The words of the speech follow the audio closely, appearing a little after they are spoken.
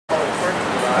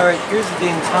Alright, here's the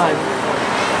date and time.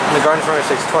 In the garden front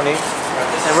 6:20.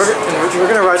 And we're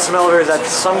gonna ride some elevators at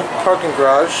some parking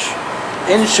garage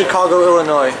in Chicago,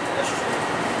 Illinois.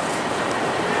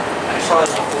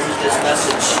 Where's this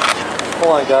message?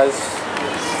 Hold on, guys.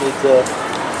 Just need to.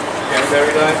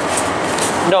 Battery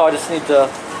die? No, I just need to.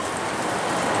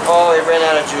 Oh, it ran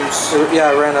out of juice. Yeah,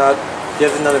 I ran out. Do you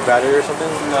have another battery or something?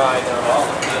 No, I don't.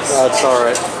 No, it's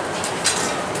alright.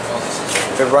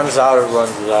 If it runs out, it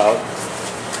runs out.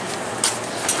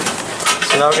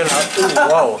 So now we're gonna.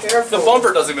 Ooh, whoa. Careful. The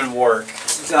bumper doesn't even work.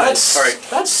 That's Alright.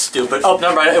 That's stupid. Oh,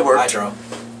 never mind. It worked. Hydro.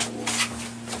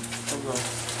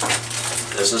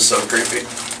 This is so creepy.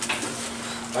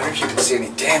 I wonder if you can see any.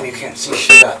 Damn, you can't see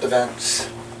shit out the vents.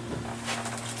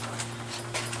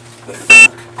 The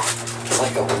fuck? It's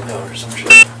like a window or some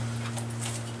shit.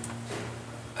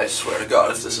 I swear to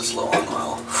God, if this is low on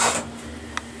oil.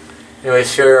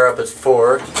 Anyways, here we're up at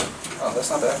 4. Oh, that's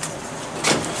not bad.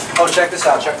 Oh, check this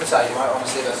out. Check this out. You might want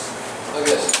to see this. Look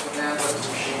at this. Man, look at this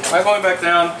machine. Am I going back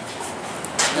down?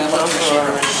 Man, look at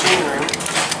the machine room.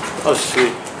 Oh,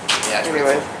 sweet. Yeah.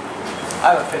 Anyway,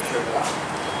 I have a picture of that.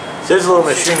 So there's a little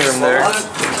machine room there.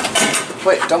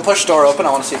 Wait, don't push door open.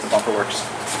 I want to see if the bumper works.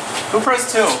 Who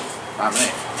pressed 2? Not me.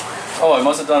 Oh, I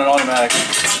must have done it automatic.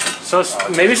 So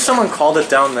maybe someone called it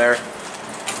down there.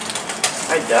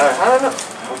 I doubt it. I don't know.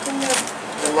 How come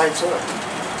the lights on?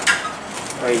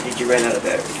 Oh, did you run out of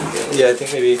battery? Yeah, I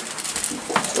think maybe.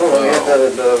 Oh, well, we have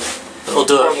the We'll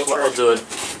do it. We'll do it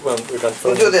when we're done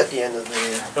We'll filming. do it at the end of the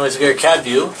video. Anyways, we got a cat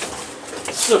view.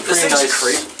 This is a pretty nice.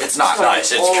 creepy. It's not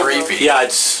nice. It's creepy. Yeah,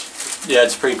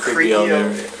 it's pretty creepy out there.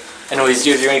 Anyways,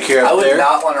 you're gonna carry I up would there.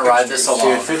 not want to ride this So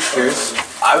your alone. fixtures.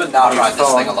 I would not on your ride this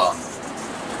phone. thing alone.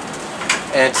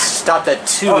 And it's stopped at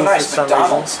 2 Oh, for nice. some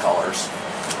McDonald's reason. colors.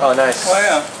 Oh, nice. Oh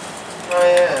yeah. Oh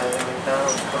yeah, the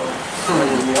McDonald's color.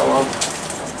 Yellow.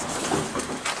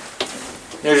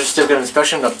 There's a certificate of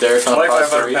inspection up there. It's on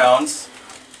 2,500 pounds.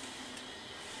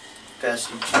 That's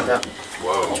about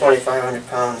Whoa. 2,500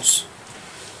 pounds.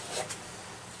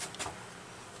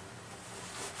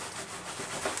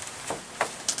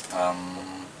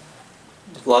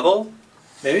 Level?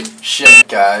 Maybe? Shit,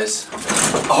 guys.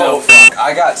 Oh, fuck.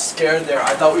 I got scared there.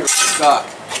 I thought we were stuck.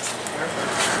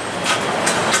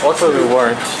 Hopefully we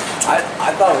weren't.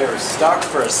 I thought we were stuck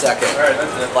for a second. Alright,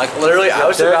 that's it. Like, literally, I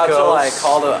was there it about to, goes. like,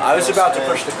 I was about to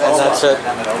push the call And that's button, it.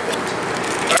 and then it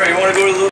opened. Alright, you want to go to the